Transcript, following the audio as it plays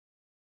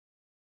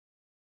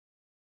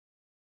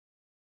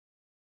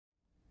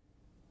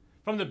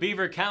From the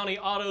Beaver County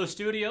Auto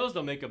Studios,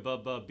 they'll make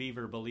a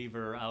Beaver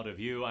believer out of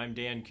you. I'm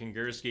Dan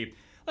Kingerski.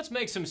 Let's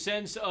make some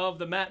sense of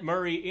the Matt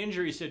Murray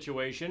injury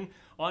situation.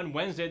 On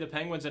Wednesday, the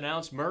Penguins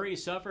announced Murray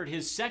suffered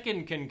his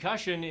second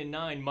concussion in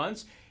 9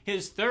 months,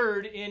 his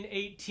third in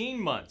 18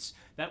 months.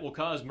 That will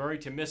cause Murray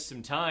to miss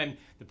some time.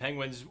 The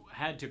Penguins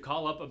had to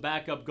call up a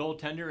backup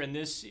goaltender, and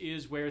this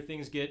is where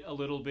things get a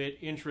little bit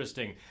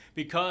interesting.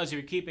 Because if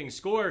you're keeping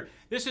score,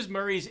 this is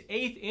Murray's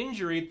 8th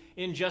injury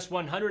in just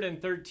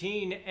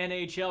 113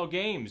 NHL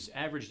games.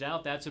 Averaged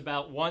out, that's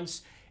about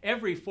once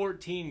every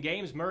 14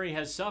 games Murray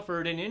has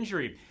suffered an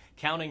injury.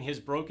 Counting his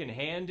broken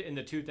hand in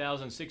the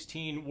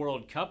 2016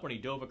 World Cup when he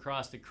dove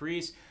across the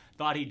crease,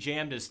 thought he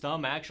jammed his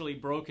thumb, actually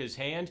broke his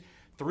hand.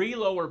 3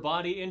 lower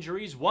body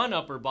injuries, 1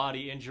 upper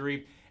body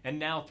injury, and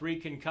now 3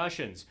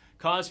 concussions.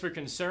 Cause for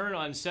concern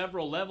on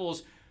several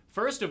levels.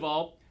 First of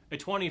all, a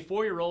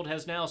 24-year-old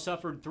has now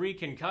suffered 3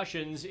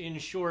 concussions in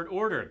short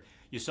order.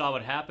 You saw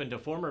what happened to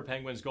former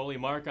Penguins goalie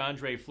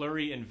Marc-Andre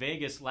Fleury in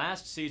Vegas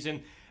last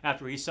season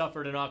after he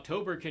suffered an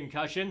October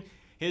concussion,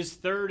 his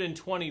third in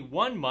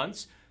 21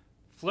 months.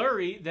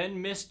 Fleury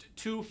then missed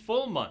 2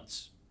 full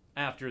months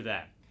after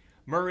that.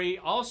 Murray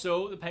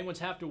also, the Penguins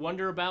have to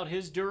wonder about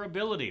his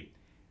durability.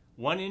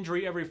 1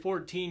 injury every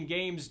 14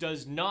 games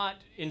does not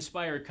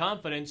inspire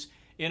confidence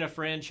in a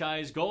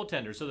franchise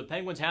goaltender. So the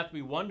Penguins have to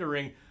be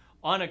wondering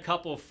on a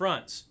couple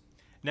fronts.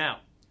 Now,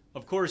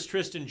 of course,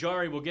 Tristan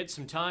Jarry will get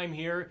some time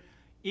here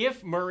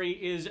if Murray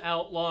is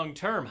out long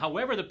term.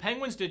 However, the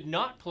Penguins did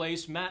not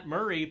place Matt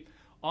Murray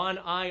on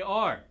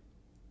IR.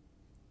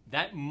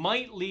 That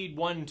might lead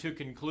one to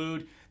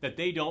conclude that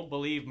they don't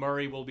believe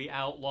Murray will be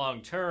out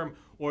long term,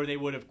 or they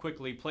would have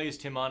quickly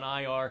placed him on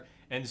IR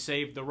and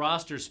saved the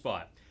roster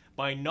spot.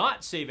 By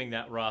not saving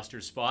that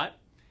roster spot,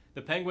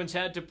 the Penguins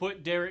had to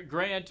put Derek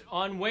Grant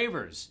on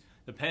waivers.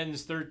 The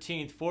Pens'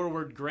 13th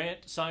forward,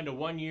 Grant, signed a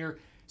 1-year,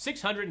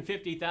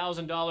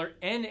 $650,000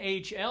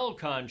 NHL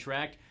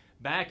contract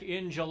back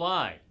in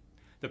July.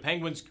 The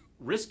Penguins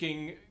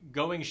risking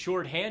going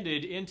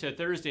shorthanded into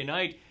Thursday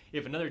night.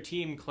 If another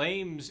team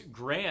claims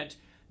Grant,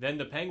 then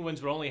the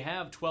Penguins would only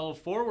have 12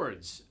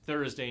 forwards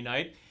Thursday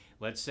night.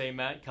 Let's say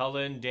Matt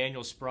Cullen,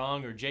 Daniel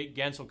Sprong, or Jake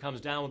Gensel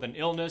comes down with an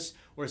illness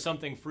or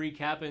something freak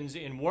happens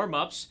in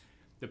warm-ups.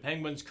 The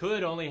Penguins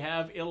could only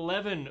have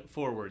 11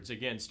 forwards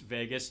against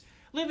Vegas,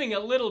 living a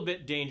little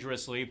bit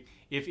dangerously,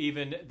 if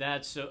even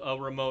that's a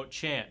remote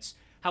chance.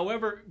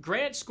 However,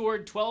 Grant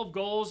scored 12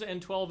 goals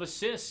and 12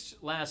 assists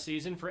last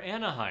season for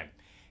Anaheim.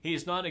 He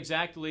is not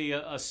exactly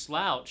a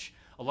slouch.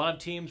 A lot of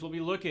teams will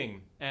be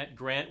looking at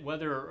Grant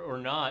whether or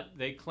not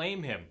they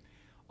claim him.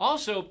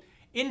 Also,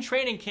 in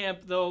training camp,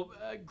 though,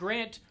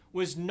 Grant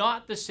was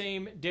not the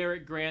same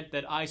Derek Grant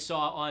that I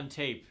saw on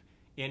tape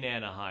in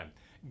Anaheim.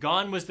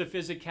 Gone was the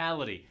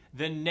physicality,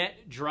 the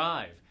net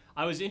drive.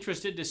 I was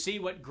interested to see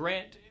what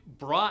Grant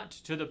brought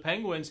to the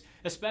Penguins,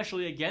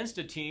 especially against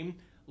a team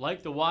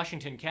like the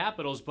Washington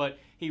Capitals, but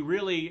he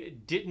really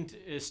didn't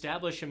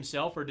establish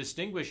himself or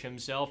distinguish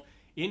himself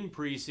in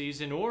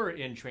preseason or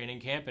in training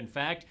camp. In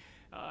fact,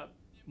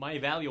 my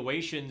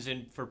evaluations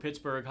for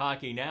Pittsburgh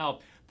Hockey Now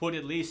put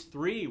at least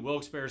 3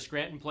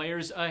 Wilkes-Barre-Scranton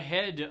players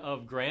ahead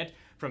of Grant,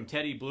 from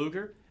Teddy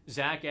Bluger,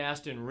 Zach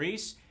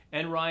Aston-Reese,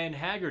 and Ryan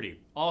Haggerty.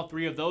 All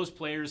 3 of those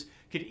players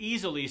could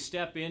easily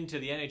step into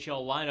the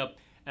NHL lineup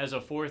as a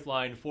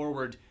 4th-line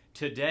forward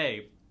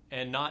today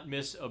and not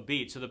miss a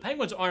beat. So the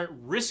Penguins aren't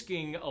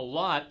risking a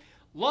lot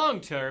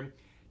long-term,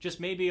 just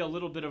maybe a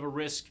little bit of a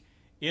risk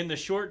in the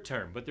short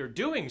term. But they're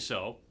doing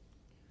so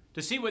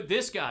to see what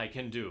this guy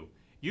can do.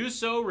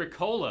 Juuso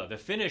Riikola, the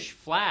Finnish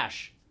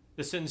Flash,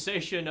 the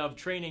sensation of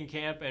training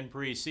camp and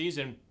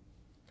preseason.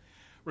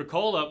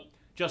 Riikola,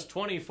 just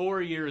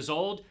 24 years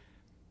old,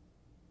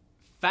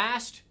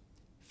 fast,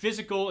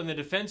 physical in the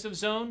defensive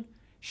zone,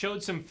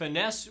 showed some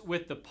finesse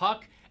with the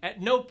puck.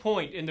 At no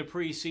point in the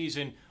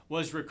preseason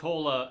was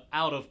Riikola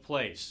out of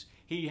place.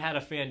 He had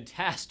a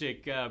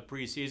fantastic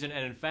preseason,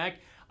 and in fact,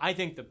 I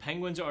think the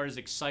Penguins are as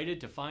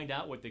excited to find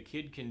out what the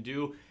kid can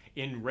do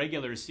in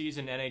regular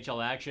season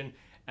NHL action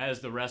as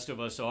the rest of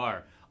us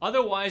are.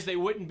 Otherwise, they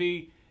wouldn't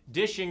be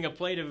dishing a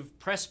plate of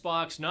press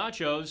box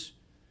nachos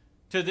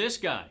to this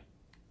guy,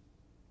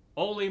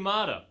 Olli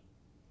Maatta.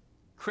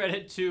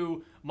 Credit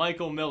to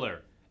Michael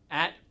Miller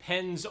at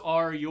Pens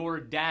Are Your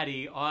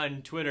Daddy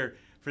on Twitter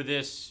for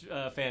this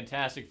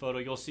fantastic photo.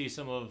 You'll see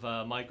some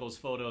of Michael's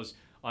photos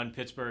on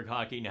Pittsburgh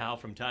Hockey Now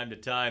from time to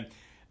time.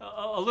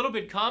 A little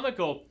bit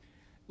comical.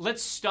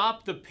 Let's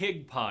stop the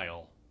pig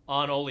pile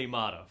on Olli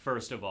Maatta,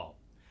 first of all.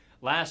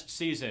 Last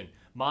season,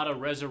 Maatta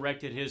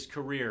resurrected his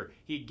career.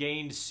 He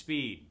gained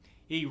speed.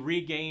 He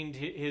regained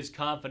his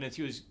confidence.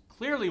 He was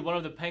clearly one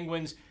of the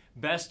Penguins'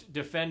 best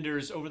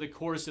defenders over the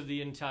course of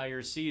the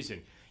entire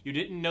season. You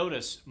didn't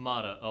notice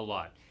Maatta a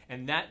lot,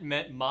 and that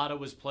meant Maatta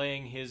was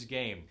playing his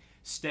game.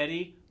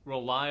 Steady,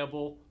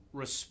 reliable,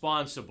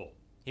 responsible.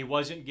 He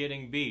wasn't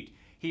getting beat.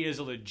 He is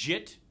a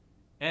legit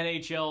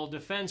NHL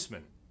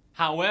defenseman.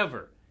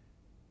 However,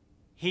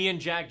 he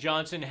and Jack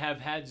Johnson have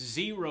had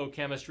zero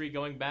chemistry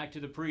going back to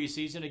the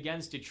preseason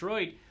against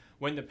Detroit,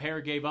 when the pair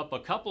gave up a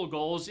couple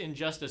goals in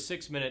just a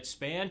 6-minute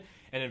span.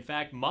 And in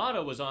fact,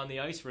 Maatta was on the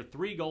ice for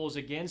 3 goals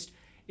against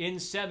in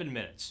 7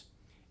 minutes.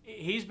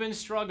 He's been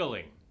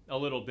struggling a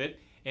little bit.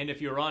 And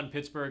if you're on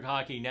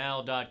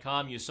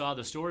PittsburghHockeyNow.com, you saw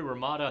the story where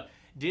Maatta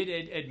did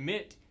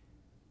admit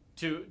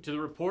to the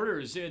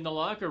reporters in the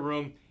locker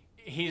room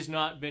he's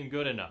not been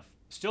good enough.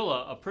 Still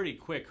a pretty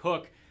quick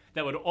hook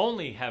that would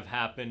only have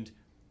happened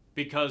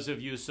because of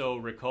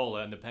Juuso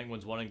Riikola and the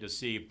Penguins wanting to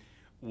see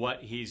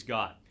what he's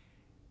got.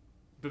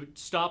 But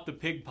stop the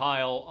pig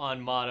pile on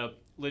Maatta.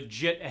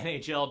 Legit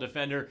NHL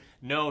defender.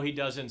 No, he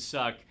doesn't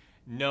suck.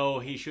 No,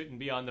 he shouldn't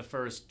be on the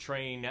first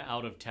train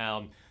out of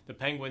town. The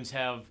Penguins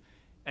have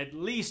at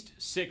least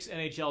 6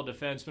 NHL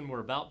defensemen. We're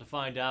about to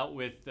find out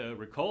with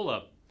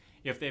Riikola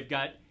if they've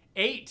got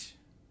 8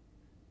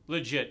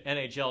 legit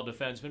NHL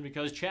defensemen,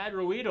 because Chad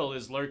Ruhwedel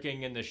is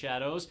lurking in the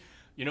shadows.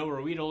 You know,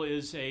 Ruhwedel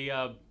is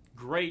a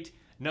great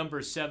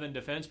number 7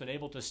 defenseman,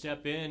 able to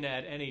step in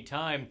at any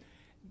time.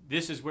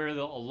 This is where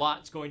a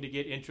lot's going to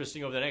get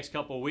interesting over the next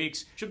couple of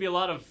weeks. Should be a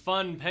lot of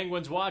fun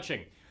Penguins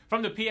watching.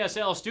 From the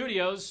PSL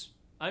studios,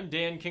 I'm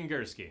Dan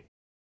Kingerski.